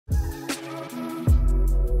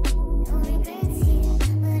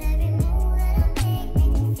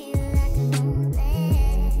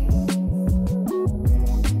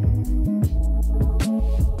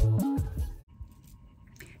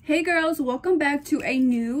welcome back to a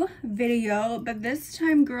new video, but this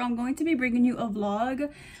time, girl, I'm going to be bringing you a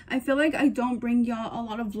vlog. I feel like I don't bring y'all a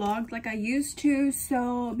lot of vlogs like I used to,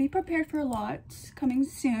 so be prepared for a lot coming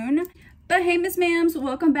soon. But hey, Miss Ma'ams,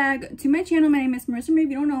 welcome back to my channel. My name is Marissa Marie.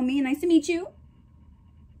 If you don't know me, nice to meet you.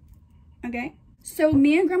 Okay, so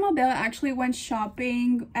me and Grandma Bella actually went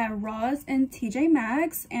shopping at Ross and TJ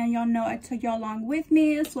Maxx, and y'all know I took y'all along with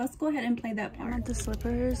me, so let's go ahead and play that part. The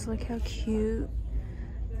slippers, look how cute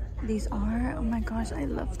these are. Oh my gosh, I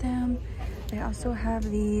love them. They also have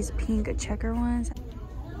these pink checker ones.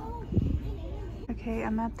 Okay,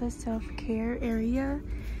 I'm at the self-care area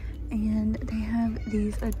and they have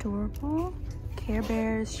these adorable Care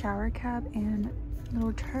Bears shower cap and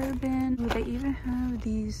little turban. Ooh, they even have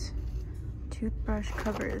these toothbrush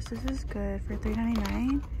covers. This is good for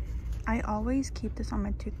 $3.99. I always keep this on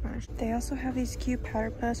my toothbrush. They also have these cute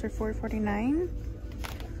powder puffs for $4.49.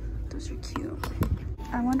 Those are cute.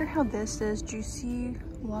 I wonder how this is. Juicy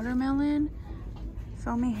watermelon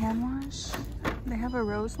foamy hand wash. They have a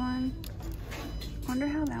rose one. Wonder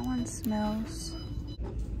how that one smells.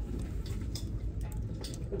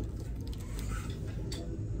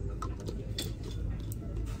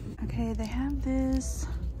 Okay, they have this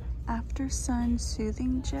after sun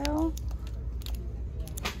soothing gel.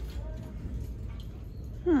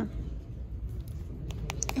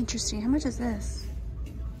 Interesting. How much is this?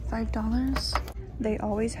 $5. They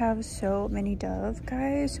always have so many Dove,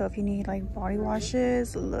 guys. So if you need like body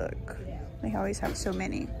washes, look, they always have so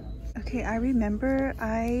many. Okay, I remember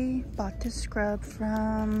I bought this scrub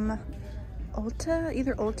from Ulta,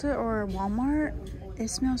 either Ulta or Walmart. It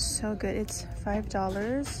smells so good. It's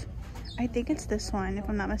 $5. I think it's this one, if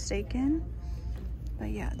I'm not mistaken.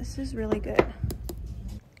 But yeah, this is really good.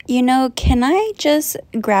 You know, can I just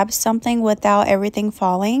grab something without everything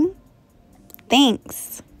falling?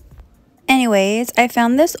 Thanks. Anyways, I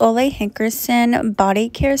found this Ole Henderson body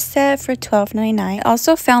care set for $12.99. I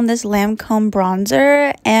also found this Lancome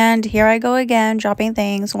bronzer, and here I go again dropping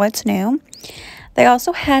things. What's new? They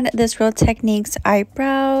also had this Real Techniques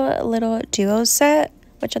eyebrow little duo set,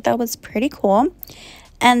 which I thought was pretty cool,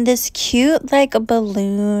 and this cute like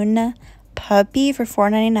balloon puppy for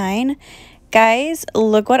 $4.99. Guys,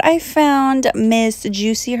 look what I found. Miss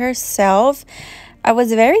Juicy herself. I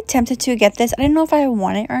was very tempted to get this. I didn't know if I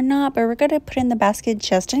want it or not, but we're going to put it in the basket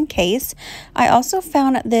just in case. I also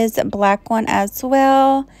found this black one as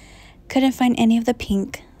well. Couldn't find any of the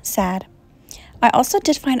pink. Sad. I also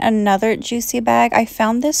did find another Juicy bag. I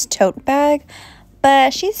found this tote bag,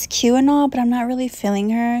 but she's cute and all, but I'm not really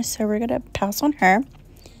feeling her, so we're going to pass on her.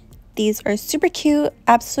 These are super cute.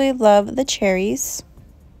 Absolutely love the cherries.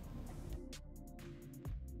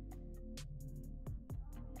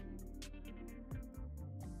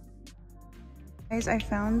 Guys, I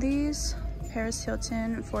found these Paris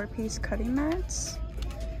Hilton 4-piece cutting mats.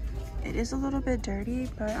 It is a little bit dirty,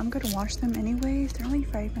 but I'm gonna wash them anyways. They're only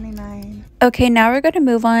 $5.99. Okay, now we're gonna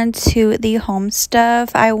move on to the home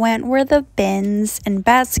stuff. I went where the bins and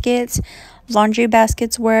baskets, laundry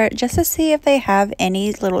baskets were, just to see if they have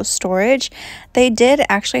any little storage. They did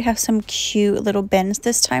actually have some cute little bins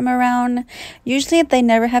this time around. Usually they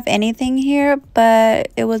never have anything here,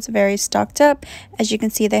 but it was very stocked up. As you can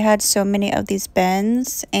see, they had so many of these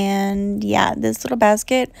bins, and yeah, this little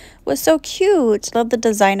basket was so cute. Love the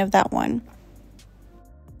design of that one.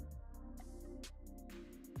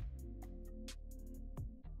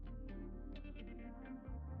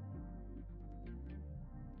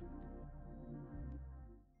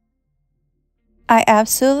 I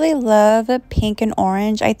absolutely love pink and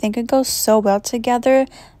orange. I think it goes so well together.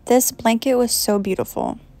 This blanket was so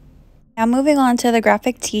beautiful. Now moving on to the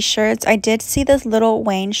graphic t-shirts. I did see this Lil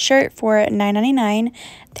Wayne shirt for $9.99.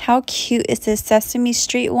 How cute is this Sesame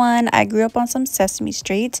Street one? I grew up on some Sesame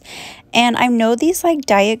Street. And I know these like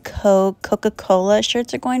Diet Coke, Coca-Cola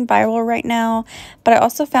shirts are going viral right now. But I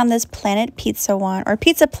also found this Planet Pizza one, or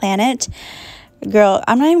Pizza Planet. Girl,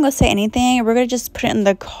 I'm not even gonna say anything. We're gonna just put it in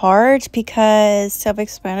the cart because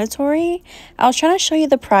self-explanatory. I was trying to show you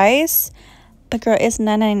the price, but girl, it's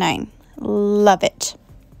 $9.99. Love it.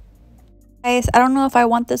 Guys, I don't know if I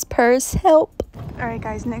want this purse. Help. All right,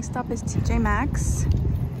 guys, next stop is TJ Maxx.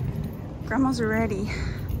 Grandma's ready.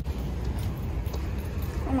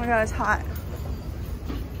 Oh my god, it's hot.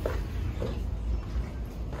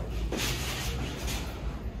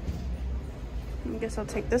 I guess I'll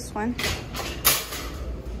take this one.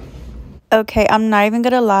 Okay, I'm not even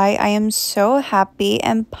gonna lie. I am so happy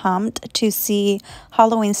and pumped to see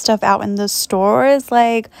Halloween stuff out in the stores.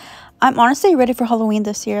 Like, I'm honestly ready for Halloween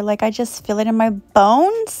this year. Like, I just feel it in my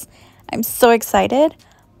bones. I'm so excited. 。 . 。 . 。 . 。 . . 。 . . . 。 . . 。 . 。 . . . 。 . . 。 . 。 . 。 . 。 . 。 . 。 . 。 . . 。 . 。 . 。 . 。 . 。 . 。 . .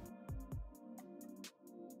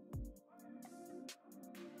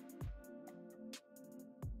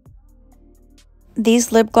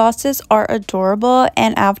 These lip glosses are adorable,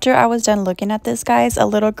 and after I was done looking at this, guys, a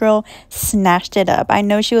little girl snatched it up. I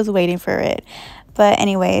know she was waiting for it. But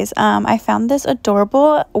anyways, I found this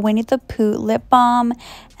adorable Winnie the Pooh lip balm,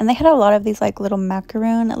 and they had a lot of these like little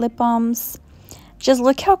macaroon lip balms. Just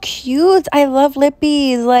look how cute. I love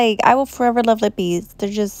lippies. Like, I will forever love lippies. They're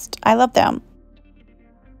just, I love them.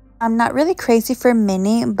 I'm not really crazy for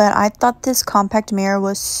mini, but I thought this compact mirror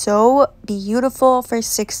was so beautiful for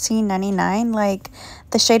 $16.99. Like,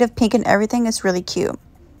 the shade of pink and everything is really cute.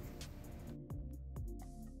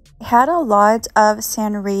 I had a lot of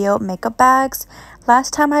Sanrio makeup bags.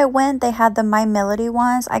 Last time I went, they had the My Melody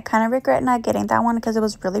ones. I kind of regret not getting that one because it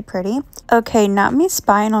was really pretty. Okay, not me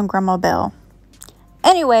spying on Grandma Belle.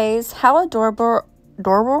 Anyways, how adorable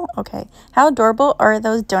are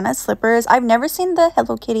those donut slippers? I've never seen the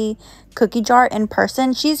Hello Kitty cookie jar in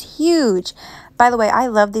person. She's huge. By the way, I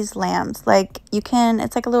love these lamps. Like,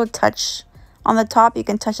 it's like a little touch on the top. You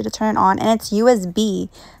can touch it to turn it on, and it's USB,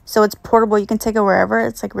 so it's portable. You can take it wherever.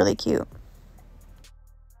 It's like really cute.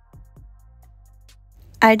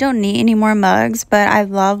 I don't need any more mugs, but I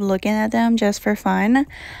love looking at them just for fun.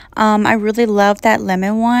 I really love that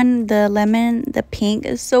lemon one. The pink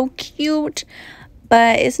is so cute.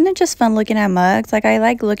 But isn't it just fun looking at mugs? Like, I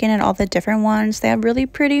like looking at all the different ones. They have really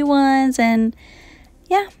pretty ones, and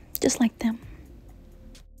yeah, just like them.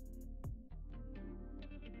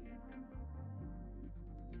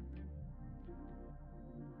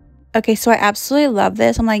 Okay, so I absolutely love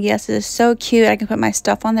this. I'm like, yes, it is so cute. I can put my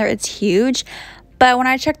stuff on there. It's huge. But when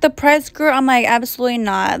I checked the price, girl, I'm like, absolutely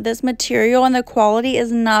not. This material and the quality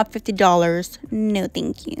is not $50. No,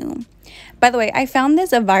 thank you. By the way, I found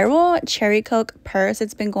this a viral cherry coke purse.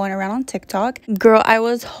 It's been going around on TikTok. Girl, I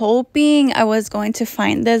was hoping I was going to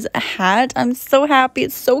find this hat. I'm so happy.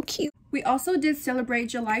 It's so cute. We also did celebrate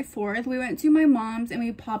July 4th. We went to my mom's and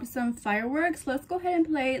we popped some fireworks. Let's go ahead and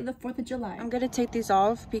play the 4th of July. I'm going to take these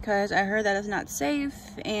off because I heard that it's not safe,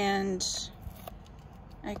 and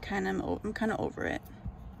I'm kind of over it.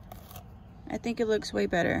 I think it looks way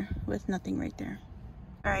better with nothing right there.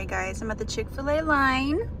 All right, guys, I'm at the Chick-fil-A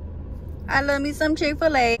line. I love me some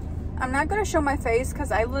Chick-fil-A. I'm not gonna show my face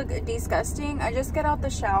because I look disgusting. I just got out the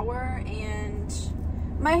shower and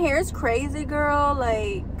my hair is crazy, girl.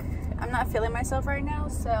 Like, I'm not feeling myself right now,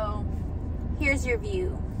 so here's your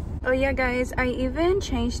view. Oh yeah, guys, I even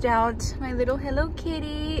changed out my little Hello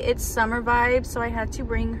Kitty. It's summer vibes, so I had to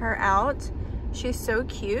bring her out. She's so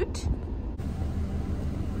cute.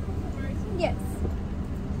 Yes.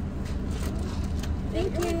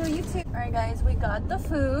 Thank you. You too. All right, guys, we got the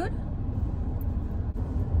food.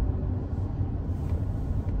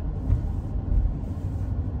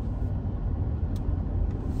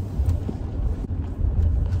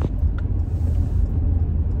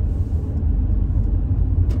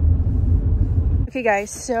 Okay,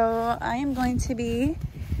 guys, so I am going to be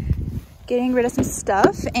getting rid of some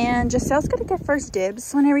stuff, and Giselle's gonna get first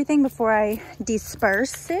dibs on everything before I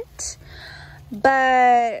disperse it.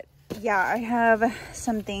 But yeah, I have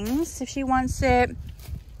some things if she wants it.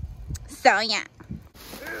 So yeah.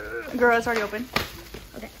 Girl, it's already open.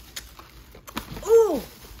 Okay. Ooh.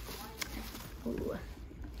 Ooh.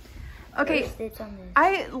 Okay.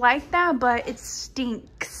 I like that, but it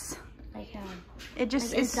stinks. Like how? It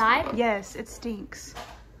just like inside? Yes, it stinks.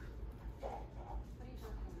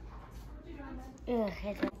 Ugh,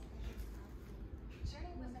 I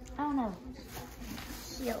don't know.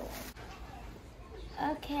 Yo.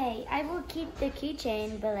 Okay, I will keep the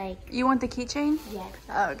keychain, but like... You want the keychain? Yes.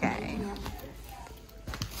 Okay. Yeah.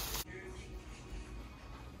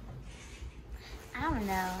 I don't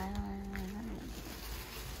know.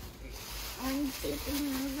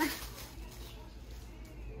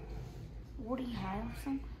 What do you have?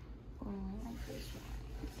 Some? Oh, I like this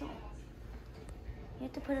one. So, you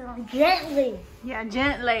have to put it on gently. Yeah,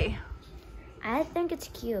 gently. I think it's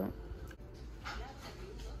cute.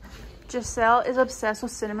 Giselle is obsessed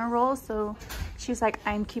with cinnamon rolls, so she's like,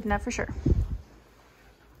 I'm keeping that for sure.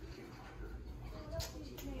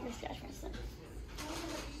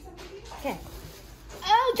 Okay.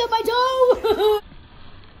 Oh, it's on my toe!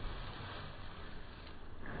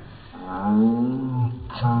 Ow.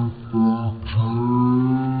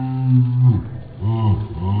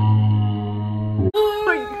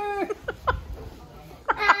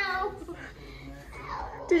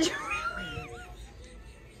 Did you really?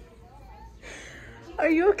 Are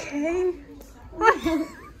you okay?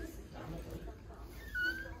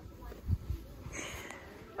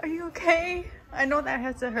 Are you okay? I know that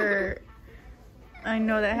has to hurt. I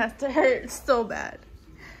know that has to hurt so bad.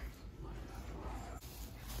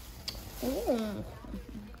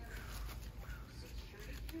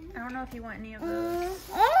 I don't know if you want any of those.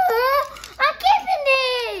 I'm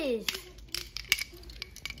keeping this.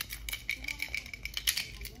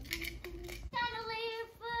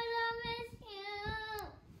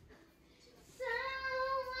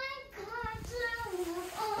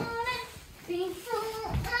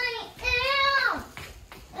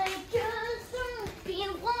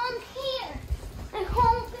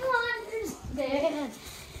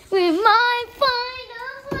 We might find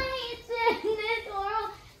a place in this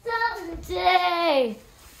world someday,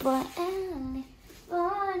 but only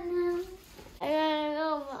for now. I gotta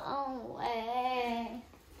go my own way.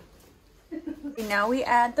 Okay, now we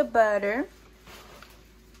add the butter.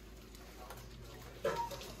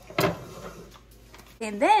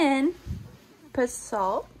 And then put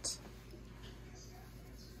salt.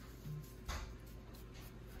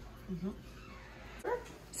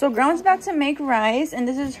 So Grandma's about to make rice, and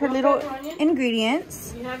this is her little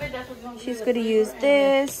ingredients. You have it, that's what's going to She's gonna use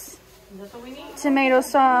this, That's what we need. tomato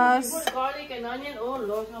sauce, Put garlic and onion. Oh,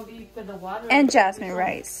 Lord, it's going to be for the water. and jasmine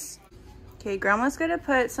rice. Okay, Grandma's gonna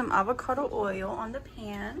put some avocado oil on the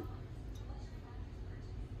pan.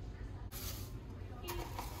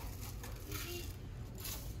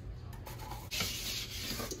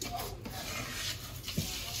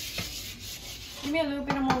 Give me a little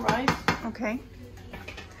bit of more rice. Okay.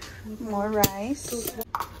 More rice.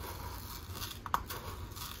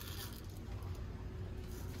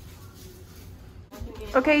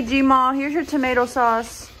 Okay, G-Ma, here's your tomato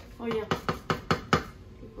sauce. Oh, yeah.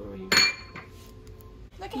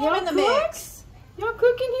 Look at him in the mix. Y'all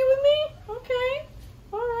cooking here with me? Okay.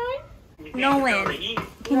 All right. Nolan,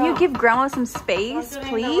 can you give Grandma some space,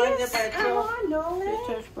 please? Come on,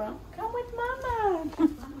 Nolan. Come with Mama.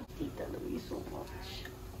 Tita Louise so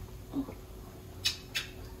much.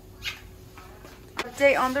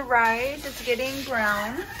 Update on the rice. It's getting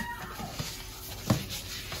brown.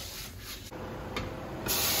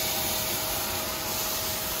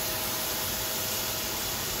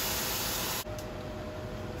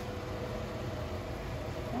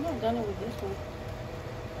 I'm not done it with this one.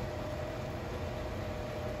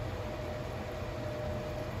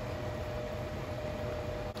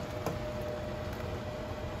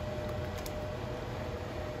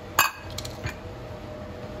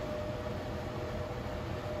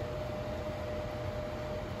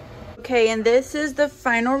 Okay, and this is the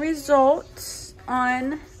final result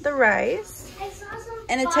on the rice. I saw some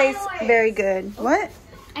And it tastes fireworks. very good. What?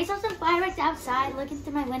 I saw some fireworks outside looking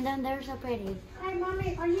through my window and they were so pretty. Hi,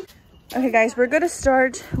 Mommy, are you? Okay, guys, we're gonna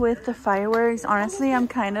start with the fireworks. Honestly, I'm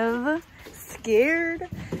kind of scared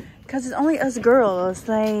because it's only us girls.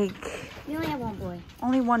 Like, We only have one boy.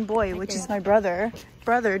 only one boy, which is my brother.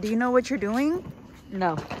 Brother, do you know what you're doing?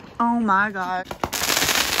 No. Oh my God.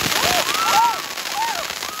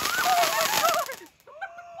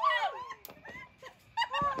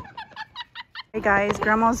 Hey guys,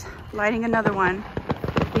 Grandma's lighting another one.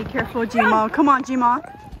 Be careful, G-Ma. Come on, G-Ma.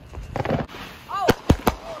 Oh!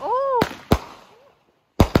 Oh!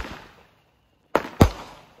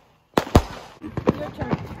 Your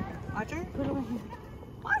turn. My turn? Put it over here.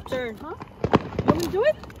 My turn, huh? You want me to do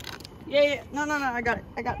it? Yeah, yeah. No, no, no. I got it.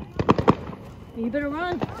 I got it. You better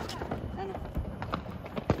run. I know.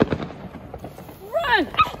 Run!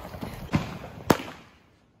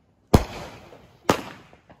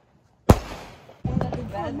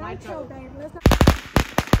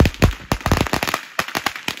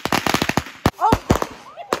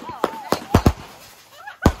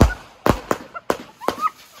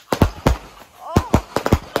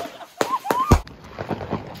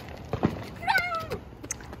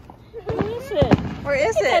 Where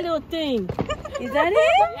is That it? little thing. Is that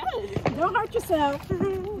it? Yes. Don't hurt yourself. Oh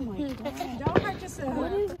my God. Don't hurt yourself.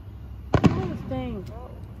 What is this thing?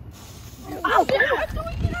 Oh,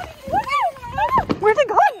 Where'd it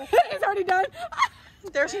go? it's already done.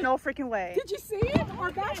 There's no freaking way. Did you see it?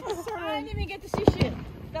 Or that's I didn't even get to see shit.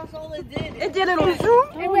 That's all it did. It did a little zoom.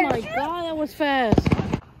 Oh my God, that was fast.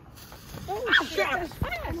 Oh shit, that's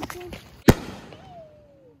fast.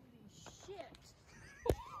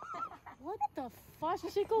 What the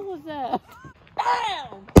fudgesicle was that?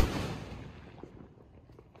 Bam!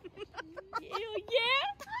 Hell yeah!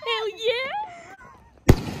 Hell yeah!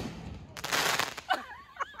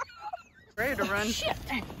 Ready to run. Shit!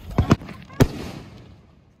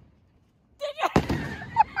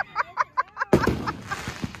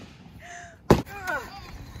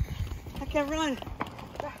 I can't run.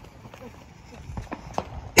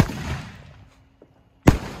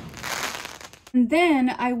 And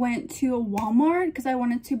then I went to a Walmart because I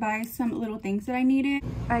wanted to buy some little things that I needed.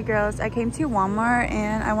 All right, girls, I came to Walmart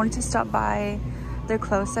and I wanted to stop by their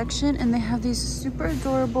clothes section, and they have these super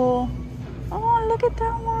adorable, oh, look at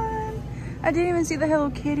that one. I didn't even see the Hello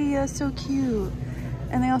Kitty. That's so cute.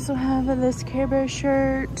 And they also have this Care Bear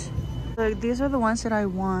shirt. Look, these are the ones that I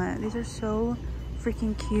want. These are so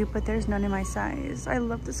freaking cute, but there's none in my size. I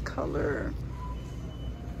love this color.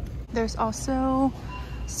 There's also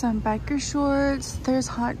some biker shorts. There's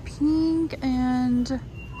hot pink and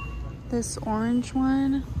this orange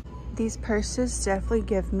one. These purses definitely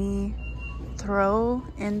give me throw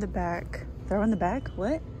in the back. Throw in the back?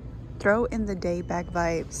 What? Throw in the day bag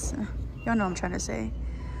vibes. Y'all know what I'm trying to say.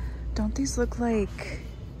 Don't these look like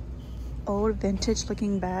old vintage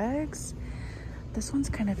looking bags? This one's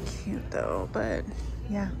kind of cute though, but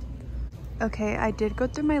yeah. Okay, I did go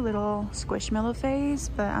through my little Squishmallow phase,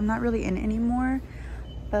 but I'm not really in it anymore.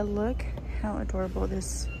 But look how adorable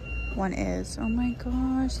this one is. Oh my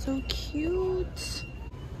gosh, so cute.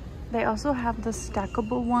 They also have the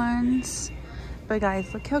stackable ones. But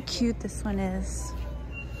guys, look how cute this one is.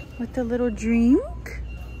 With the little drink.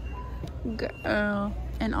 Girl.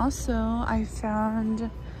 And also, I found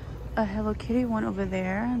a Hello Kitty one over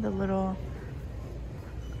there. The little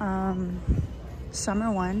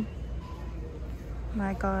summer one.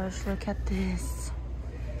 My gosh, look at this.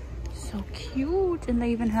 So cute. And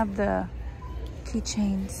they even have the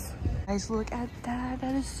keychains. Guys, look at that.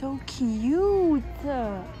 That is so cute.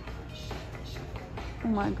 Oh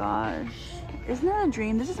my gosh. Isn't that a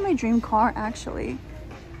dream? This is my dream car, actually.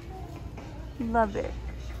 Love it.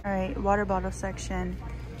 All right, water bottle section.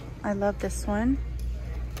 I love this one.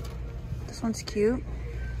 This one's cute.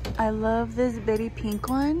 I love this baby pink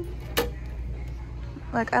one.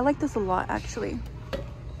 Like, I like this a lot, actually.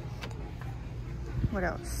 What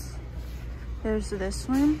else? There's this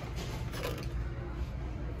one.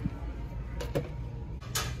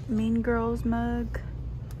 Mean Girls mug.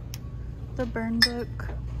 The burn book.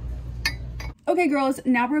 Okay girls,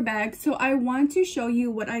 now we're back. So I want to show you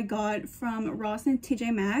what I got from Ross and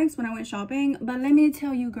TJ Maxx when I went shopping. But let me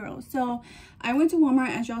tell you girls. So I went to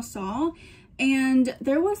Walmart, as y'all saw, and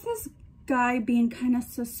there was this guy being kind of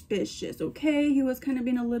suspicious, okay? He was kind of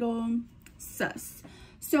being a little sus.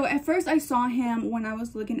 So at first I saw him when I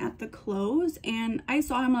was looking at the clothes, and I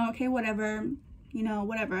saw him like, okay, whatever, you know,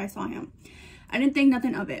 whatever. I saw him. I didn't think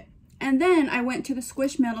nothing of it. And then I went to the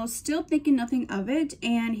Squishmallows, still thinking nothing of it,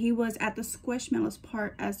 and he was at the Squishmallows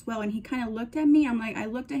part as well, and he kind of looked at me. I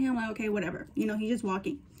looked at him like, okay, whatever, you know, he's just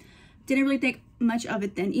walking. Didn't really think much of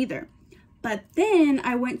it then either. But then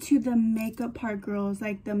I went to the makeup part, girls,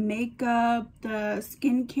 like the makeup, the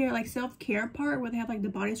skincare, like self-care part where they have like the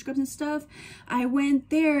body scrubs and stuff. I went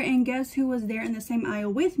there, and guess who was there in the same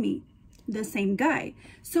aisle with me? The same guy.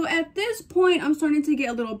 So at this point, I'm starting to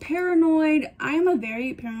get a little paranoid. I am a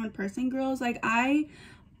very paranoid person, girls. Like, I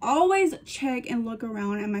always check and look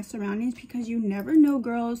around at my surroundings because you never know,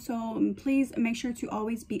 girls. So please make sure to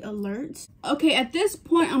always be alert. Okay, at this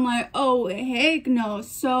point, I'm like, oh, heck no.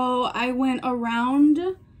 So I went around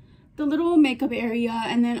the little makeup area,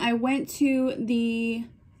 and then I went to the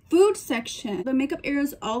food section. The makeup area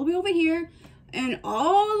is all the way over here. And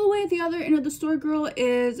all the way at the other end of the store, girl,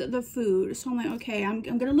 is the food. So I'm like, okay, I'm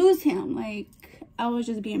gonna lose him. Like, I was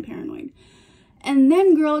just being paranoid. And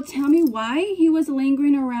then, girl, tell me why he was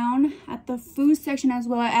lingering around at the food section as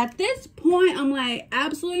well. At this point, I'm like,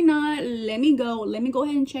 absolutely not. Let me go. Let me go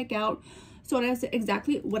ahead and check out. So that's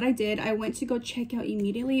exactly what I did. I went to go check out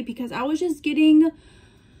immediately because I was just getting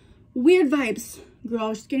weird vibes. Girl, I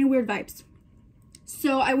was just getting weird vibes.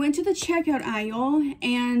 So I went to the checkout aisle,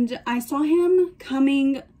 and I saw him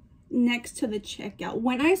coming next to the checkout.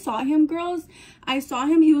 When I saw him, girls,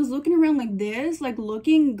 he was looking around like this, like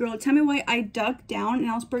looking. Girl, tell me why I ducked down, and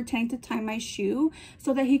I was pretending to tie my shoe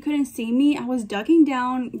so that he couldn't see me. I was ducking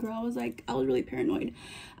down. Girl, I was really paranoid.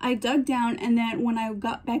 I dug down, and then when I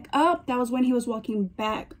got back up, that was when he was walking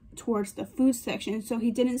back towards the food section. So he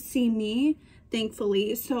didn't see me,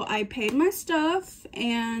 thankfully. So I paid my stuff,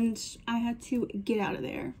 and I had to get out of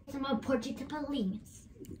there. I'm gonna report you to police.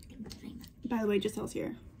 By the way, Giselle's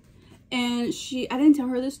here. And I didn't tell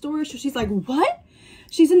her this story. So she's like, what?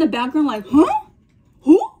 She's in the background like, huh?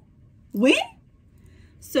 Who? When?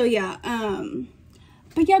 So yeah,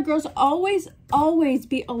 but yeah, girls, always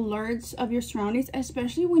be alert of your surroundings,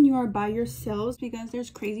 especially when you are by yourselves, because there's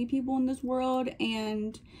crazy people in this world,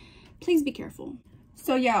 and please be careful.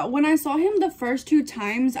 So yeah, when I saw him the first 2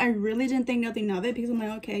 times, I really didn't think nothing of it because I'm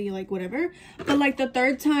like, okay, you like whatever. But like the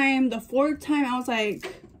 3rd time, the 4th time, I was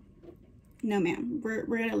like, no ma'am, we're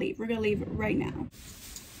gonna leave. We're gonna leave right now.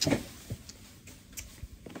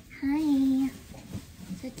 Hi.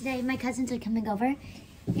 So today my cousins are coming over,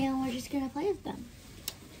 and we're just gonna play with them.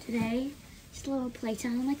 Today, just a little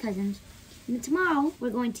playtime with my cousins. And tomorrow, we're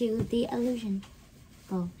going to the illusion.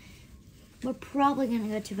 Well, we're probably going to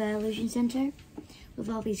go to the illusion center with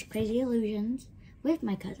all these crazy illusions with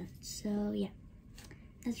my cousin. So, yeah.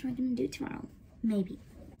 That's what we're going to do tomorrow. Maybe.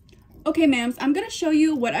 Okay, ma'ams, I'm going to show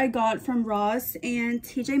you what I got from Ross and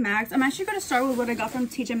TJ Maxx. I'm actually going to start with what I got from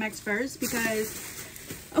TJ Maxx first because,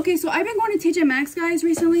 okay, so I've been going to TJ Maxx, guys,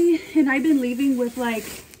 recently, and I've been leaving with, like,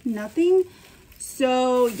 nothing.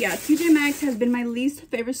 So, yeah, TJ Maxx has been my least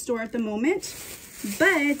favorite store at the moment.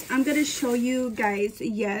 But I'm going to show you guys,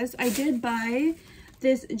 yes, I did buy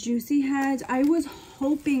this Juicy hat. I was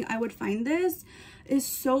hoping I would find this. It's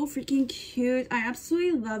so freaking cute. I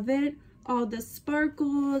absolutely love it. All the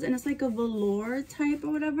sparkles, and it's like a velour type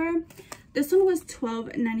or whatever. This one was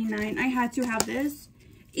 $12.99. I had to have this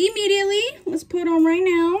immediately. Let's put it on right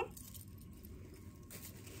now.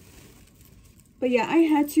 But yeah, I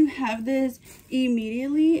had to have this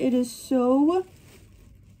immediately. It is so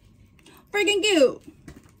freaking cute.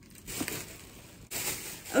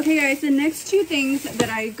 Okay, guys, the next two things that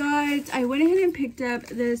I got, I went ahead and picked up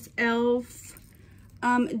this e.l.f.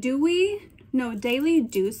 Daily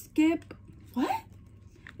Dew Skip. What?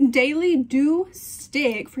 Daily Dew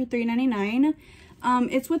Stick for $3.99.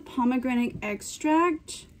 It's with pomegranate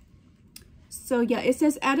extract. So yeah, it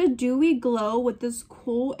says add a dewy glow with this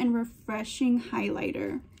cool and refreshing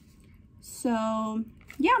highlighter. So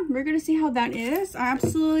yeah, we're gonna see how that is. I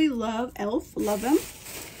absolutely love e.l.f. Love them.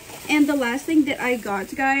 And the last thing that I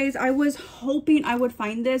got, guys, I was hoping I would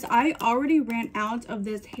find this. I already ran out of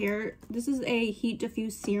this hair. This is a heat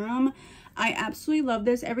diffuse serum. I absolutely love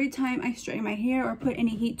this. Every time I straighten my hair or put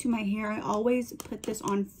any heat to my hair, I always put this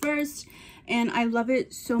on first. And I love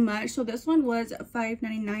it so much. So this one was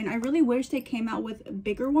 $5.99. I really wish they came out with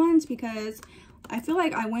bigger ones because I feel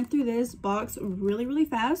like I went through this box really, really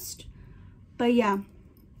fast. But yeah,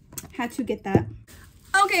 had to get that.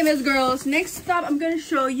 Okay, Miss Girls, next stop I'm going to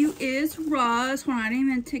show you is Ross. Hold on, I didn't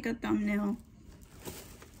even take a thumbnail.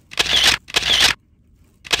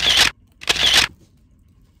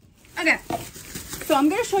 Okay, so I'm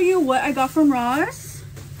going to show you what I got from Ross.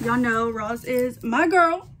 Y'all know Ross is my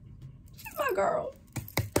girl. She's my girl.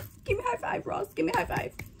 Give me a high five, Ross. Give me a high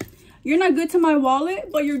five. You're not good to my wallet,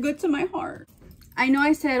 but you're good to my heart. I know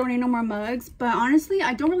I said I don't need no more mugs, but honestly,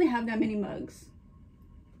 I don't really have that many mugs.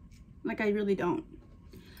 Like, I really don't.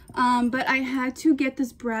 But I had to get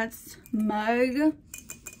this Bratz mug.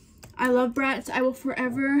 I love Bratz. I will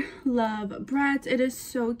forever love Bratz. It is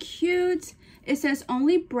so cute. It says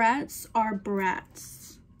only Bratz are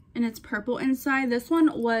brats. And it's purple inside. This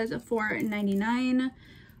one was $4.99.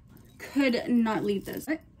 Could not leave this.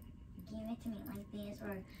 Give it to me like this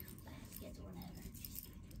or baskets or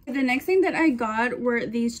whatever. The next thing that I got were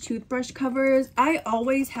these toothbrush covers. I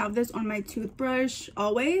always have this on my toothbrush,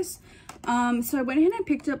 always. So I went ahead and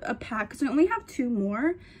picked up a pack because I only have 2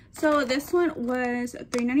 more. So this one was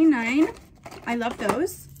 $3.99. I love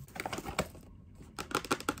those.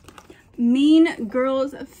 Mean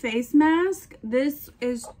Girls face mask. This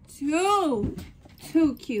is too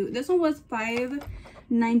cute. This one was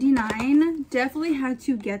 $5.99. Definitely had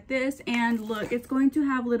to get this. And look, it's going to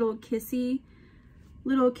have little kisses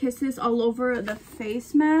all over the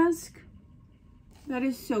face mask. That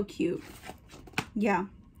is so cute. Yeah.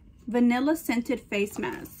 Vanilla scented face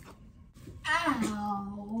mask.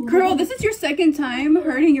 Ow. Girl, this is your second time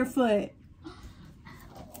hurting your foot.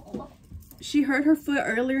 Ow. She hurt her foot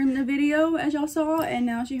earlier in the video, as y'all saw, and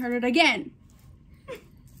now she hurt it again.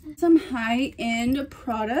 Some high-end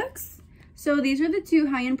products. So these are the 2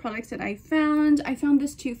 high-end products that I found. I found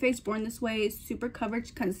this Too Faced Born This Way Super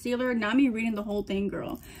Coverage Concealer. Not me reading the whole thing,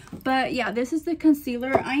 girl. But yeah, this is the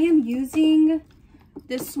concealer. I am using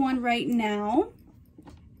this one right now.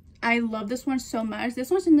 I love this one so much.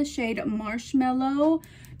 This one's in the shade Marshmallow.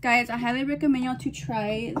 Guys, I highly recommend y'all to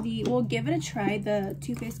try give it a try, the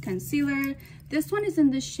Too Faced concealer. This one is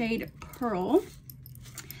in the shade Pearl.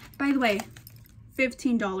 By the way,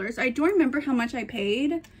 $15. I don't remember how much I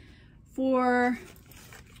paid for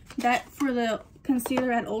the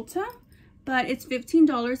concealer at Ulta, but it's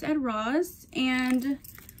 $15 at Ross. And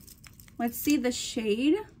let's see the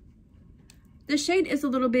shade. The shade is a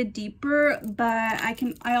little bit deeper, but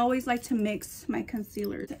I always like to mix my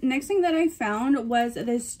concealers. Next thing that I found was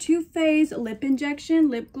this Too Faced lip injection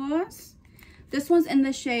lip gloss. This one's in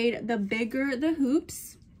the shade The Bigger the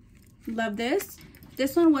Hoops. Love this.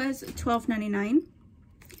 This one was $12.99.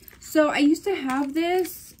 So I used to have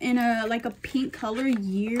this in a pink color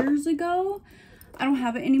years ago. I don't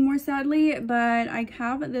have it anymore, sadly, but I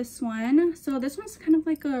have this one. So this one's kind of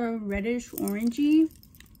like a reddish orangey.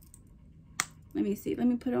 Let me see. Let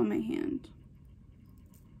me put it on my hand.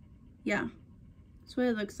 Yeah, that's what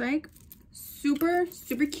it looks like. Super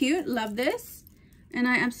cute. Love this. And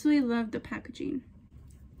I absolutely love the packaging.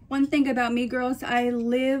 One thing about me, girls, I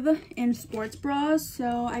live in sports bras,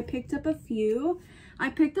 so I picked up a few. I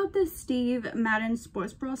picked up this Steve Madden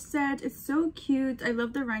sports bra set. It's so cute. I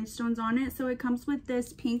love the rhinestones on it. So it comes with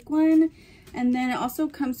this pink one, and then it also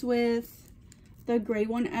comes with the gray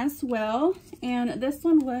one as well. And this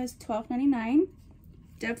one was $12.99.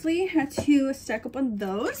 Definitely had to stack up on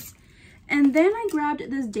those. And then I grabbed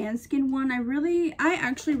this Danskin one. I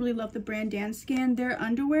actually really love the brand Danskin. Their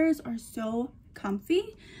underwears are so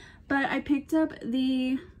comfy. But I picked up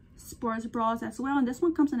the sports bras as well, and this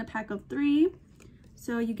one comes in a pack of 3.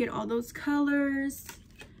 So you get all those colors.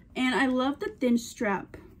 And I love the thin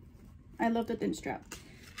strap. I love the thin strap.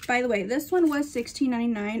 By the way, this one was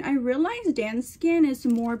 $16.99. I realized Danskin is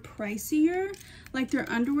more pricier. Like their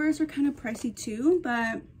underwears are kind of pricey too,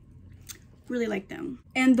 but really like them.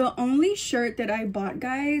 And the only shirt that I bought,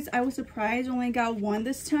 guys, I was surprised I only got one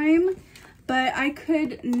this time, but I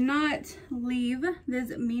could not leave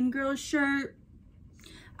this Mean Girls shirt.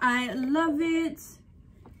 I love it.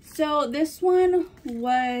 So this one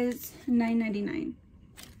was $9.99.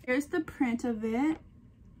 Here's the print of it.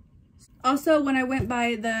 Also, when I went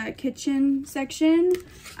by the kitchen section,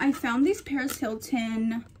 I found these Paris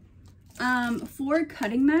Hilton 4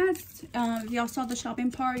 cutting mats. If y'all saw the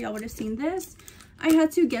shopping part, y'all would have seen this. I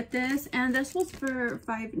had to get this, and this was for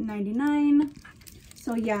 $5.99.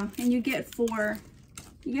 So yeah, and you get 4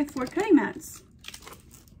 cutting mats.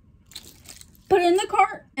 Put it in the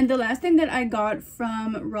cart. And the last thing that I got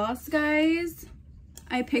from Ross, guys,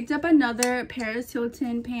 I picked up another Paris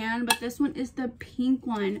Hilton pan, but this one is the pink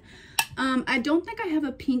one. I don't think I have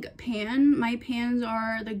a pink pan. My pans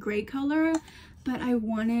are the gray color, but I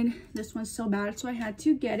wanted this one so bad, so I had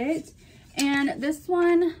to get it. And this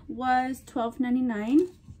one was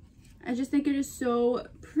 $12.99. I just think it is so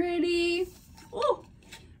pretty. Oh,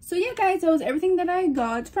 so yeah, guys, that was everything that I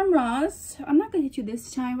got from Ross. I'm not gonna hit you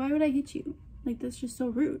this time. Why would I hit you? Like, that's just so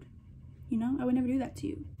rude. You know, I would never do that to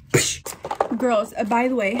you. Girls, by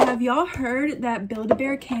the way, have y'all heard that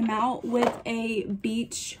Build-A-Bear came out with a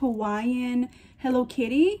beach Hawaiian Hello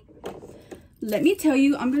Kitty? Let me tell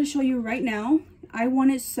you, I'm going to show you right now. I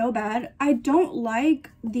want it so bad. I don't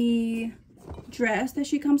like the dress that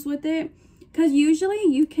she comes with it, because usually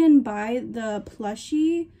you can buy the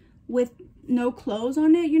plushie with no clothes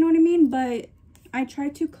on it, you know what I mean? But I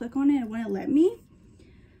tried to click on it and it wouldn't let me.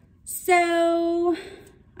 So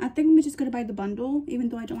I think I'm just going to buy the bundle, even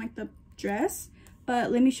though I don't like the dress.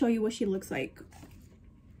 But let me show you what she looks like.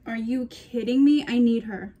 Are you kidding me? I need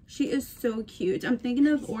her. She is so cute. I'm thinking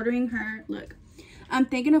of ordering her, look, I'm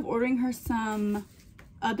thinking of ordering her some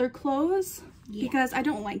other clothes, because I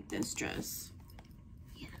don't like this dress.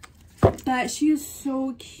 But she is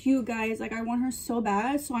so cute, guys. Like, I want her so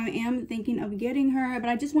bad, so I am thinking of getting her. But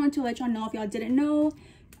I just wanted to let y'all know, if y'all didn't know,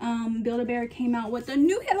 Build-A-Bear came out with a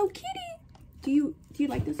new Hello Kitty. Do you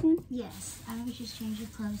like this one? Yes, I would just change the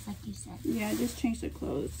clothes like you said. Yeah, just change the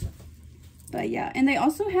clothes. But yeah, and they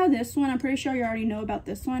also have this one. I'm pretty sure you already know about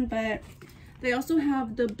this one, but they also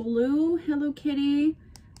have the blue Hello Kitty.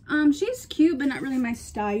 She's cute, but not really my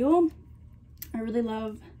style. I really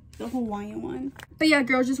love the Hawaiian one. But yeah,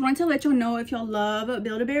 girls, just wanted to let y'all know, if y'all love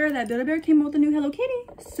Build-A-Bear, that Build-A-Bear came out with a new Hello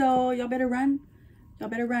Kitty. So y'all better run. Y'all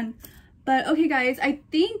better run. But okay, guys, I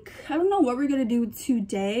don't know what we're gonna do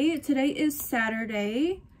today. Today is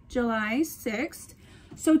Saturday, July 6th.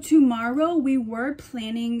 So tomorrow we were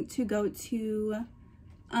planning to go to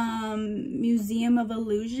Museum of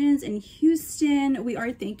Illusions in Houston. We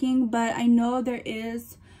are thinking, but I know there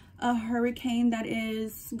is a hurricane that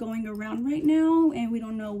is going around right now, and we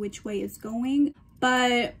don't know which way it's going.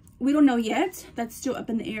 But we don't know yet. That's still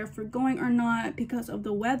up in the air for going or not because of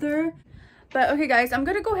the weather. But okay, guys, I'm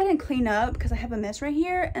gonna go ahead and clean up because I have a mess right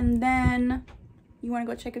here. And then, you wanna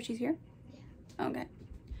go check if she's here? Yeah. Okay.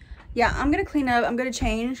 Yeah, I'm gonna clean up. I'm gonna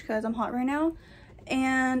change because I'm hot right now.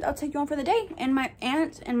 And I'll take you on for the day. And my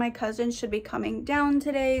aunt and my cousin should be coming down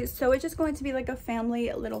today. So it's just going to be like a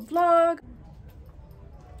family little vlog.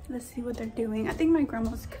 Let's see what they're doing. I think my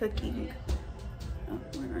grandma's cooking. Oh,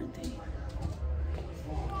 where are they?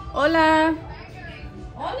 Hola.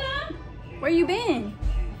 Hola. Where you been?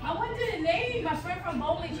 I went to the Navy. My friend from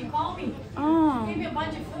bowling, she called me. Oh. She gave me a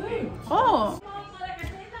bunch of food. Oh.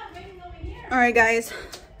 All right, guys.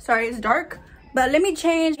 Sorry, it's dark, but let me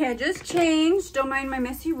change. Okay, I just changed. Don't mind my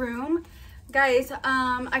messy room. Guys,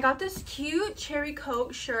 I got this cute cherry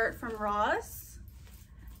Coke shirt from Ross.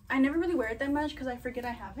 I never really wear it that much because I forget I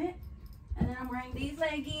have it. And then I'm wearing these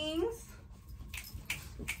leggings.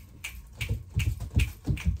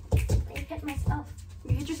 I hit myself.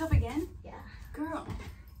 You hit yourself again? Yeah. Girl.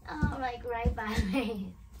 like right by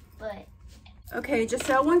me. But okay,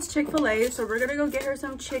 Giselle wants Chick-fil-A, so we're gonna go get her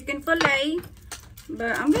some chicken fillet.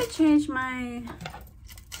 But I'm gonna change my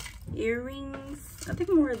earrings. I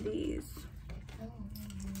think more of these.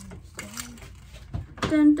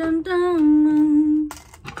 Dun dun dun.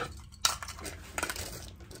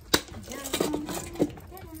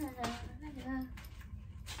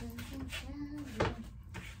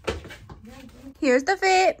 Here's the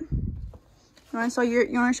fit. You wanna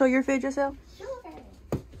show your fit, Giselle?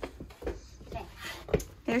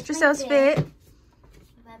 Here's Giselle's fit.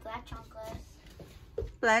 My black chocolates.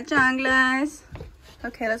 Black chocolates.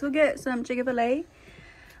 Okay, let's go get some Chick-fil-A.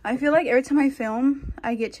 I feel like every time I film,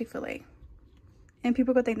 I get Chick-fil-A. And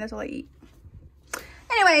people go think that's all I eat.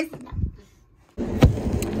 Anyways.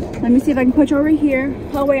 Let me see if I can put you over here.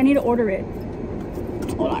 Oh wait, I need to order it.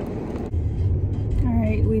 Hold on. All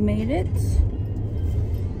right, we made it.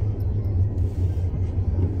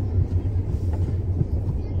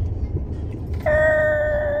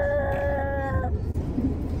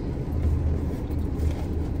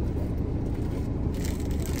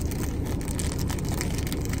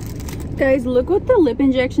 Guys, look what the lip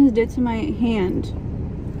injections did to my hand.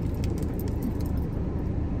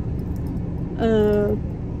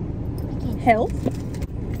 Health.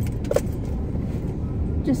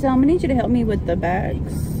 Giselle, I'm gonna need you to help me with the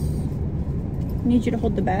bags. I need you to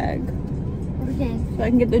hold the bag. Okay. So I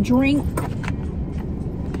can get the drink.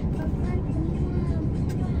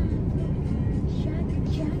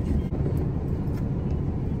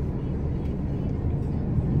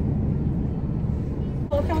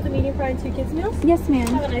 Welcome to the medium fried 2 kids meals. Yes, ma'am.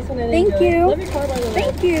 Have a nice one. And Thank enjoy. you. Love your car, by the way.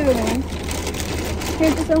 Thank you.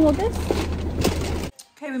 Here, Giselle, hold this.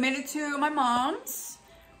 Okay, we made it to my mom's.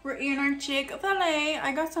 We're eating our Chick-fil-A.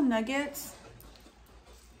 I got some nuggets.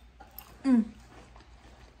 The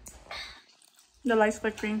light's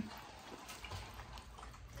flickering.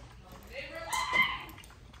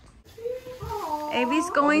 Avi's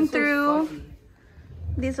going through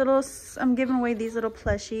these little, I'm giving away these little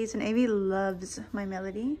plushies, and Avi loves my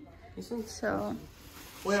Melody. So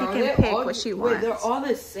Wait, she can pick what she wants. Wait, they're all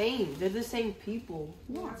the same. They're the same people.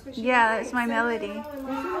 Yeah, that's my Melody.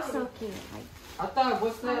 This is so cute. I thought,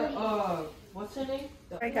 what's her name?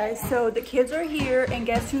 Alright guys, so the kids are here, and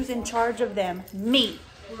guess who's in charge of them? Me.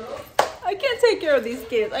 I can't take care of these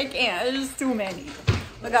kids. I can't. There's just too many.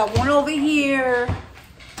 We got one over here.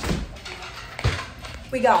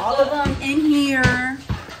 We got all of them in here.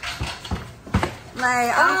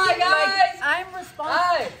 Like,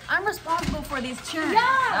 I'm responsible for these children.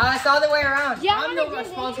 Yeah. No, it's all the way around. Yeah, I'm the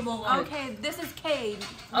responsible one. Okay, this is Cade.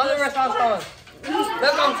 I'm the responsible one.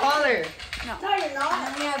 Look, I'm taller. No, you're not.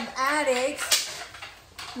 And then we have Addicts,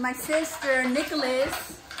 my sister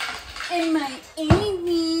Nicholas, and my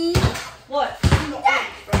Amy. What?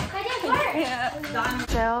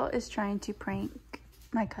 Giselle is trying to prank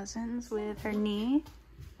my cousins with her knee.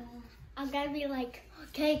 I'm gonna be like,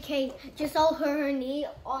 okay, just hold her knee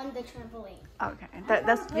on the trampoline. Okay,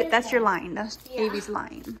 that's your line. That's Avi's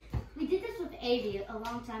line. We did this with Avi a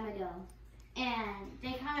long time ago, and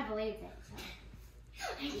they kind of believed it. So.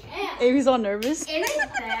 Avi's all nervous. Avi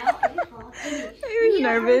fell. Avi's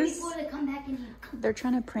nervous. People to come back in here. They're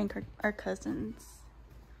trying to prank our cousins.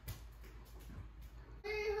 She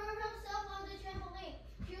hurt herself on the trampoline.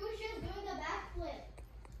 She was just doing a backflip.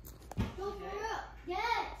 Go for it.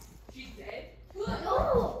 Yes. She's dead?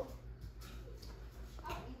 No.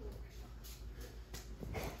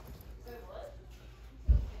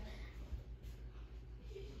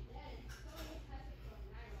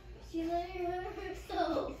 She literally hurt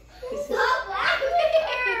herself. Stop laughing at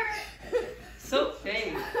her. So fake.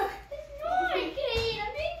 It's not, Kate.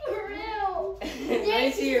 I'm being for real. Let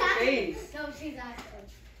me see your face. No, she's acting.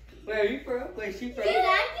 Where are you from? Wait, she from? She's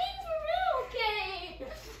acting for real, Kate.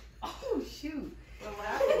 Oh, shoot. What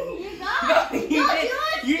happened? You got No,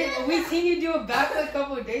 it. we seen you do a backflip a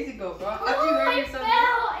couple of days ago, bro. How'd you hurt yourself? I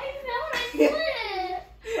fell and I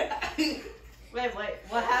slid. Wait,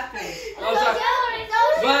 what happened? I I'm sorry.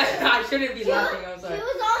 What? I shouldn't be laughing. I'm She sorry.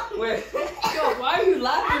 was on. Wait. Yo, why are you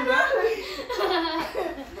laughing, bro?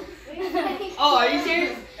 Oh, are you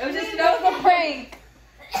serious? It was just That was a prank.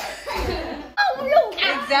 Oh, no.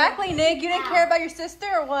 Exactly, Nick. You didn't care about your sister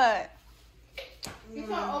or what?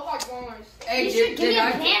 Hey, You should give me a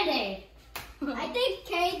I Band-Aid. I think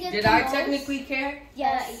Kate did did the I most. technically care?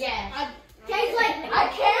 Yes. Yeah. Kate's like, I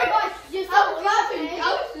care about just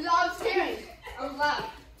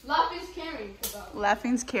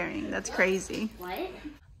Laughing's caring. That's crazy. What?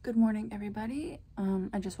 Good morning, everybody.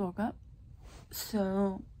 I just woke up,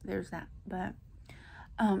 so there's that. But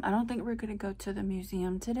I don't think we're gonna go to the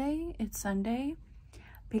museum today. It's Sunday.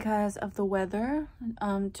 because of the weather.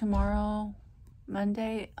 Tomorrow,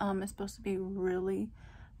 Monday, is supposed to be really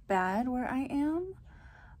bad where I am.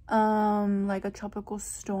 Like a tropical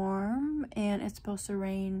storm, and it's supposed to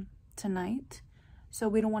rain tonight. So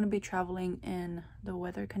we don't want to be traveling in the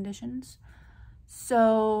weather conditions.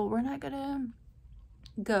 So we're not gonna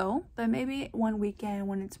go, but maybe one weekend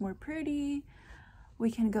when it's more pretty,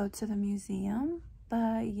 we can go to the museum.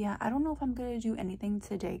 But yeah, I don't know if I'm gonna do anything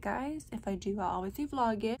today, guys. If I do, I'll obviously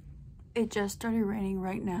vlog it. It just started raining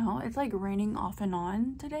right now. It's like raining off and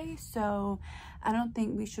on today, so I don't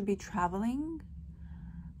think we should be traveling,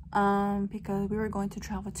 because we were going to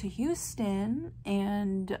travel to Houston,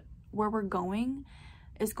 and where we're going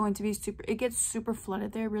is going to be it gets super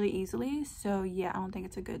flooded there really easily. So yeah, I don't think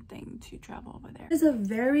it's a good thing to travel over there. It's a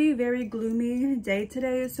very, very gloomy day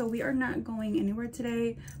today, so we are not going anywhere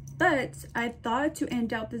today. But I thought to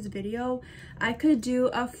end out this video, I could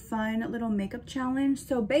do a fun little makeup challenge.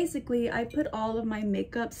 So basically, I put all of my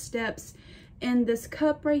makeup steps in this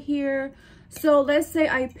cup right here. So let's say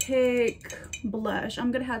I pick blush.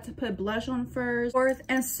 I'm gonna have to put blush on first,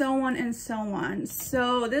 and so on and so on.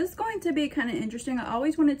 So this is going to be kind of interesting. I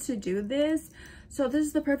always wanted to do this, so this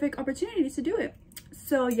is the perfect opportunity to do it.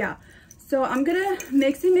 So yeah, so I'm gonna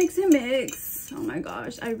mix and mix and mix. Oh my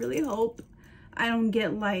gosh, I really hope I don't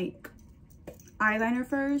get like eyeliner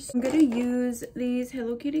first. I'm gonna use these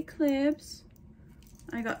Hello Kitty clips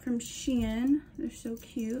I got from Shein. They're so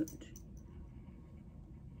cute.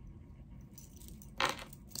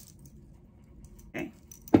 Okay,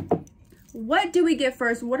 what do we get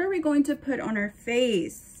first? What are we going to put on our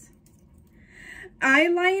face?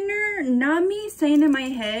 Eyeliner? Not me saying in my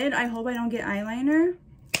head, I hope I don't get eyeliner.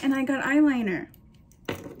 And I got eyeliner.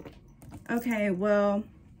 Okay, well,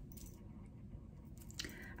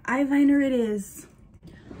 eyeliner it is.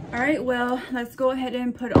 All right, well, let's go ahead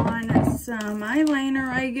and put on some eyeliner,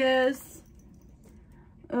 I guess.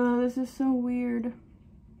 Oh, this is so weird.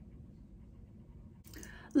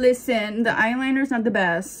 Listen, the eyeliner's not the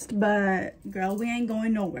best, but girl, we ain't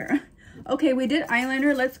going nowhere. Okay, we did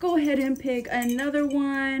eyeliner. Let's go ahead and pick another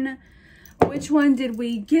one. Which one did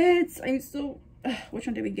we get? Which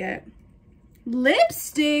one did we get?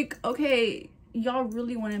 Lipstick. Okay, y'all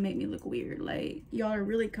really want to make me look weird. Like, y'all are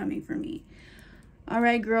really coming for me. All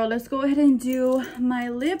right, girl, let's go ahead and do my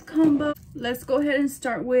lip combo. Let's go ahead and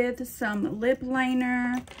start with some lip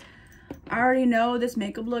liner. I already know this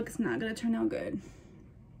makeup look is not gonna turn out good,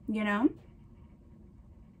 you know?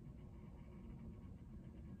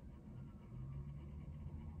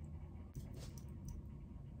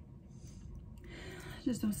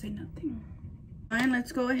 Just don't say nothing. And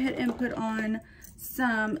let's go ahead and put on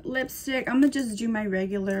some lipstick. I'm gonna just do my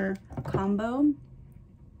regular combo.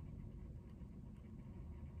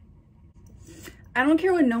 I don't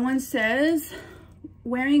care what no one says,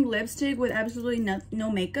 wearing lipstick with absolutely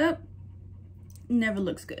no makeup never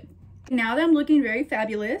looks good. Now that I'm looking very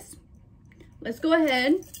fabulous, let's go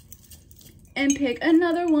ahead and pick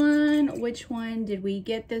another one. Which one did we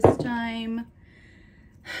get this time?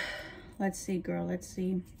 Let's see, girl, let's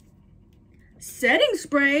see. Setting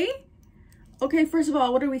spray. Okay, first of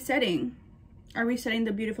all, what are we setting? Are we setting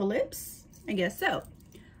the beautiful lips? I guess so.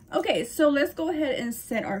 Okay, so let's go ahead and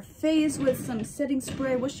set our face with some setting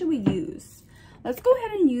spray. What should we use? Let's go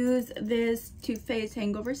ahead and use this Too Faced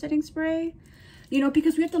Hangover setting spray. You know,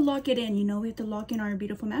 because we have to lock it in. You know, we have to lock in our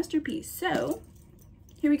beautiful masterpiece. So,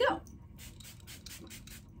 here we go.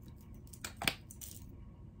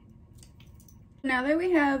 Now that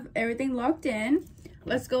we have everything locked in,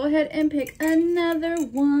 let's go ahead and pick another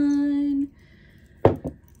one.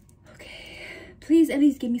 Okay, please at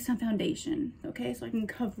least give me some foundation, okay, so I can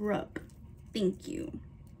cover up. Thank you.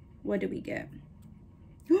 What did we get?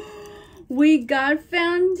 We got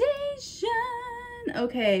foundation.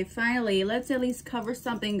 Okay, finally, let's at least cover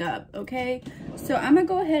something up, okay? So I'm gonna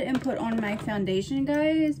go ahead and put on my foundation,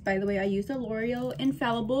 guys. By the way, I use the L'Oreal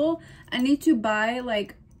Infallible. I need to buy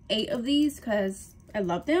like 8 of these because I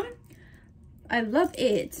love them. I love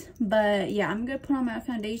it. But yeah, I'm gonna put on my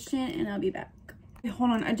foundation and I'll be back. Okay,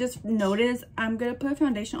 hold on, I just noticed I'm gonna put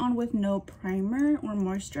foundation on with no primer or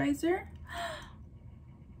moisturizer.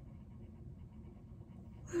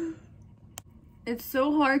 It's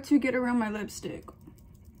so hard to get around my lipstick.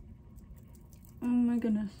 Oh my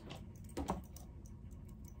goodness.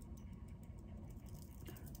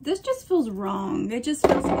 This just feels wrong. It just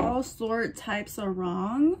feels all types of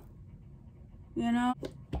wrong, you know?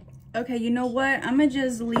 Okay, you know what? I'm gonna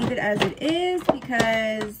just leave it as it is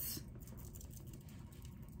because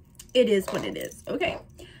it is what it is. Okay,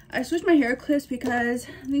 I switched my hair clips because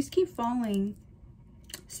these keep falling.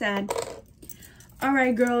 Sad. All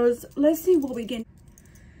right, girls, let's see what we get.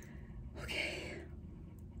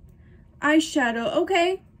 eyeshadow.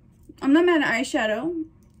 Okay, I'm not mad at eyeshadow.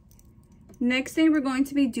 Next thing we're going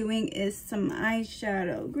to be doing is some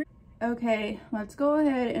eyeshadow. Okay, let's go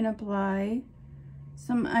ahead and apply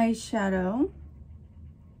some eyeshadow.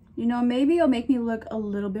 You know, maybe it'll make me look a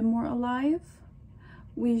little bit more alive.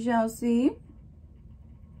 We shall see.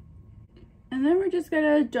 And then we're just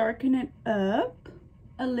gonna darken it up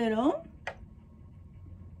a little.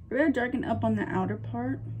 We're gonna darken up on the outer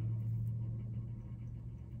part.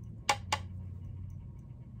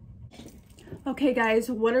 Okay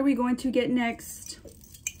guys, what are we going to get next?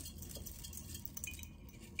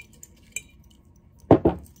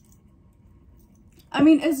 I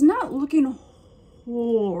mean, it's not looking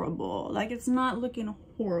horrible. Like, it's not looking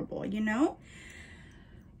horrible, you know?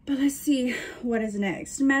 But let's see what is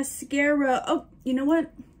next. Mascara. Oh, you know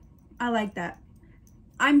what? I like that.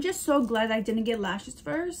 I'm just so glad I didn't get lashes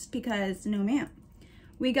first because no ma'am.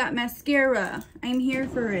 We got mascara. I'm here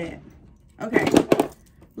for it. Okay.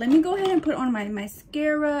 Let me go ahead and put on my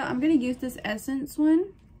mascara. I'm going to use this Essence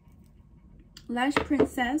one. Lash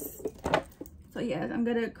Princess. So yeah, I'm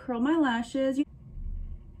going to curl my lashes.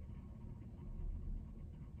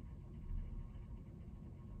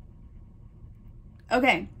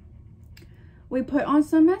 Okay, we put on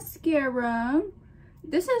some mascara.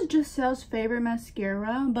 This is Giselle's favorite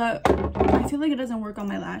mascara, but I feel like it doesn't work on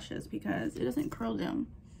my lashes because it doesn't curl them.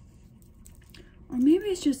 Or maybe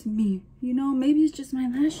it's just me, you know, maybe it's just my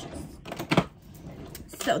lashes.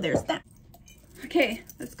 So there's that. Okay,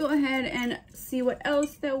 let's go ahead and see what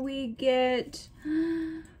else that we get.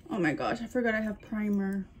 Oh my gosh, I forgot I have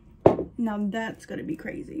primer. Now that's gonna be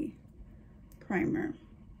crazy. Primer.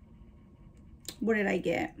 What did I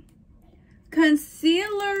get?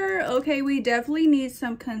 Concealer. Okay, we definitely need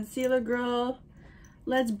some concealer, girl.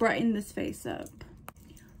 Let's brighten this face up.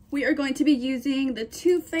 We are going to be using the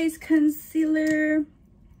Too Faced concealer.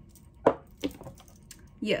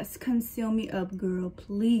 Yes, conceal me up, girl,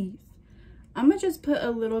 please. I'm gonna just put a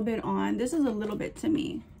little bit on. This is a little bit to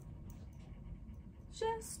me.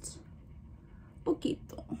 Just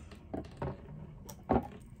poquito.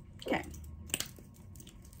 Okay.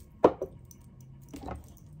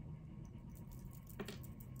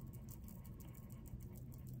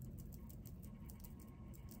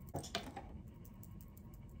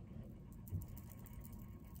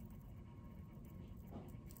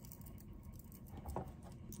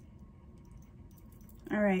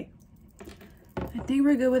 All right, I think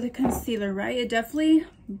we're good with the concealer, right? It definitely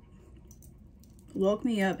woke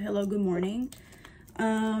me up. Hello, good morning.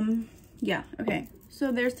 Yeah, okay.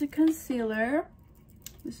 So there's the concealer.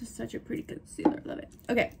 This is such a pretty concealer, love it.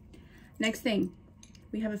 Okay, next thing.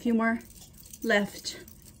 We have a few more left.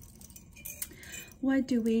 What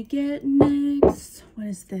do we get next? What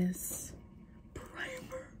is this?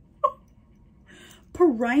 Primer.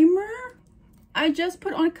 Primer? I just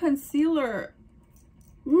put on concealer.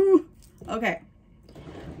 Okay,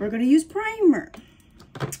 we're gonna use primer.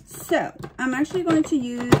 So I'm actually going to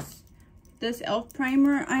use this e.l.f.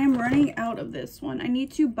 primer. I am running out of this one. I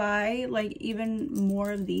need to buy like even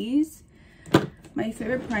more of these. My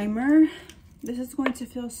favorite primer. This is going to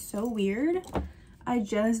feel so weird. I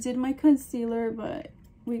just did my concealer, but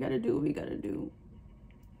we gotta do what we gotta do.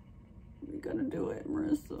 We gotta do it,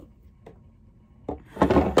 Marissa.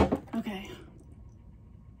 Okay.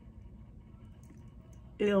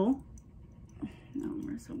 Ew. No,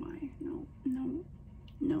 Marissa, why? No, no,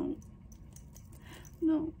 no,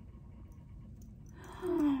 no.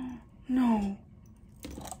 No.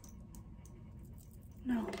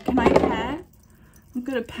 No. Can I pat? I'm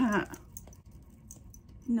gonna pat.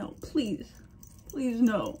 No, please. Please,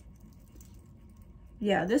 no.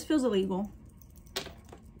 Yeah, this feels illegal.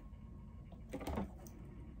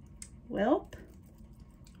 Welp.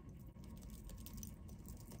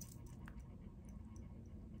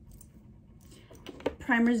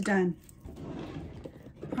 Primer's done.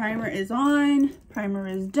 Primer is on. Primer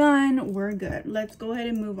is done. We're good. Let's go ahead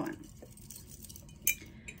and move on.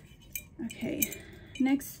 Okay.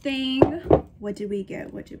 Next thing. What did we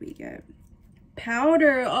get? What did we get?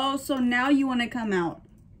 Powder. Oh, so now you want to come out.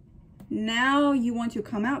 Now you want to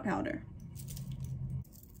come out, powder.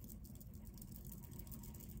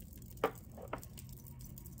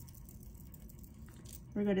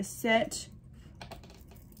 We're going to set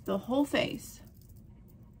the whole face.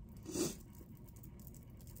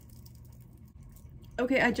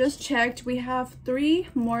 Okay, I just checked. We have 3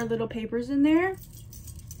 more little papers in there.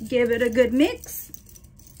 Give it a good mix.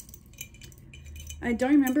 I don't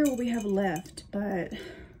remember what we have left, but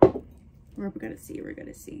we're gonna see. We're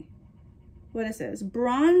gonna see what it says.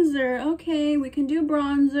 Bronzer. Okay, we can do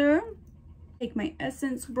bronzer. Take my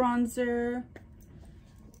Essence bronzer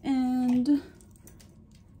and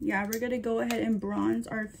yeah, we're gonna go ahead and bronze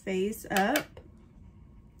our face up.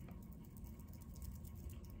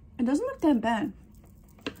 It doesn't look that bad,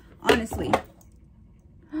 honestly.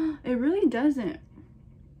 It really doesn't.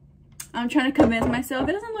 I'm trying to convince myself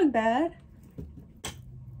it doesn't look bad.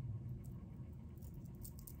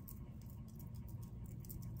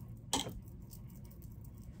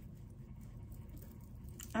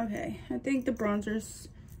 Okay, I think the bronzer's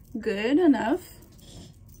good enough.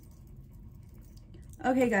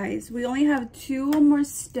 Okay guys, we only have 2 more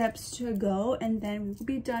steps to go and then we'll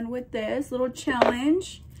be done with this little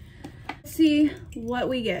challenge. Let's see what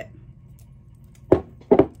we get.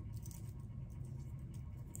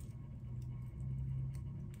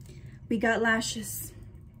 We got lashes.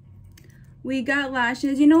 We got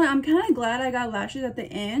lashes. You know what? I'm kind of glad I got lashes at the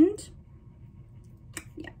end.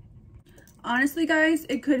 Yeah. Honestly, guys,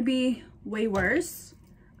 it could be way worse.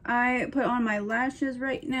 I put on my lashes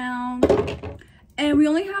right now. And we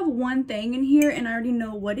only have one thing in here, and I already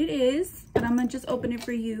know what it is. But I'm going to just open it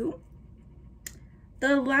for you.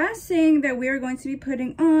 The last thing that we are going to be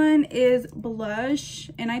putting on is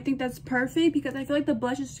blush. And I think that's perfect because I feel like the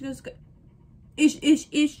blush is just...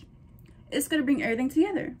 It's going to bring everything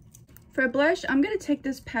together. For blush, I'm going to take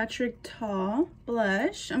this Patrick Tall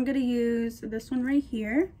blush. I'm going to use this one right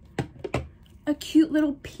here. A cute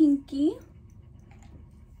little pinky.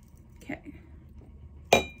 Okay.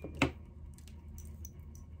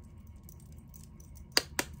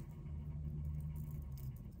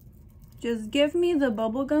 Just give me the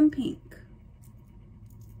bubblegum pink.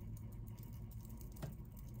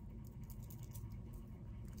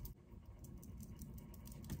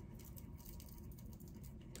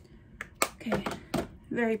 Okay,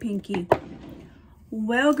 very pinky.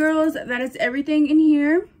 Well, girls, that is everything in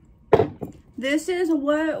here. This is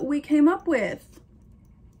what we came up with.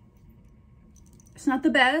 It's not the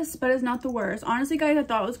best, but it's not the worst. Honestly, guys, I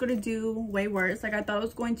thought I was going to do way worse. Like, I thought I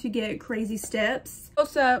was going to get crazy steps.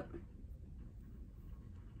 Close up.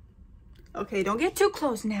 Okay, don't get too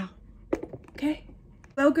close now. Okay.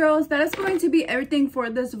 Well, girls, that is going to be everything for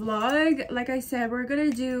this vlog. Like I said, we're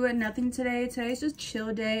gonna do nothing today. Today's just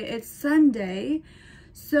chill day. It's Sunday.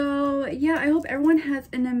 So yeah, I hope everyone has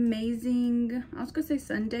an amazing, I was gonna say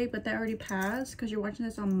Sunday, but that already passed because you're watching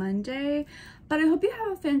this on Monday. But I hope you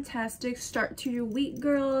have a fantastic start to your week,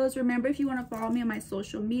 girls. Remember, if you want to follow me on my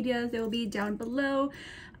social medias, they will be down below.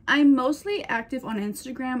 I'm mostly active on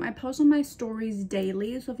Instagram. I post on my stories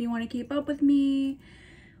daily, so if you want to keep up with me,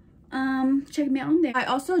 check me out on there. I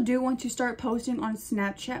also do want to start posting on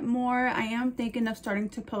Snapchat more. I am thinking of starting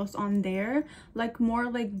to post on there, like more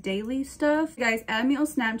like daily stuff. Guys, add me on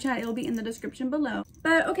Snapchat. It'll be in the description below.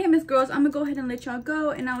 But okay, Miss Girls, I'm gonna go ahead and let y'all go,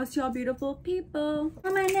 and I will see y'all beautiful people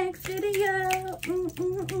on my next video.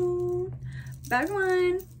 Bye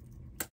everyone.